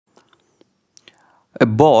A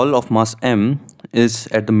ball of mass m is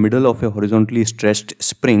at the middle of a horizontally stretched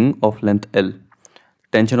spring of length L.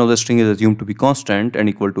 Tension of the string is assumed to be constant and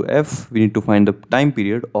equal to F. We need to find the time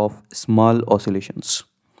period of small oscillations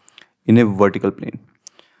in a vertical plane.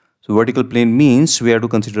 So vertical plane means we have to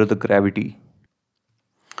consider the gravity.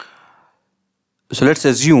 So let's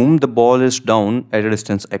assume the ball is down at a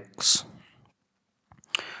distance x.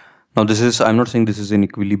 Now I'm not saying this is in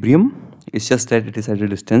equilibrium, it's just that it is at a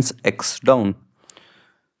distance x down.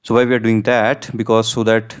 So why we are doing that? Because so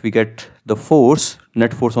that we get the force,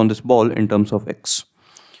 net force on this ball in terms of x.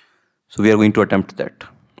 So we are going to attempt that.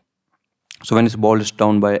 So when this ball is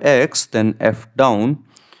down by x, then F down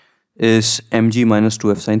is mg minus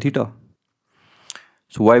 2f sine theta.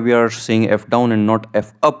 So why we are saying F down and not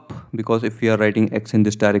F up? Because if we are writing x in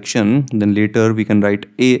this direction, then later we can write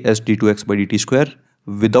A as d2x by dt square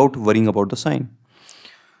without worrying about the sign.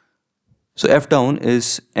 So F down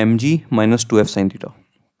is mg minus 2f sine theta.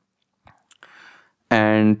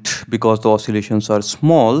 And because the oscillations are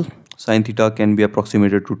small, sine theta can be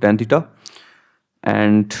approximated to tan theta,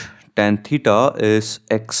 and tan theta is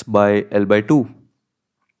x by L by 2.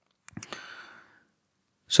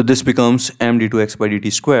 So this becomes m d2x by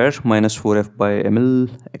dt square minus 4f by ml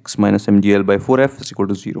x minus mgl by 4f is equal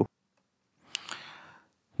to 0.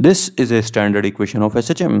 This is a standard equation of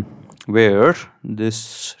SHM where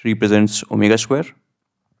this represents omega square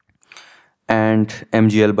and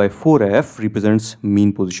mgl by 4f represents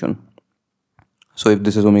mean position. So if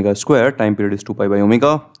this is omega square, time period is 2 pi by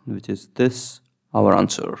omega, which is this, our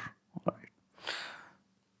answer.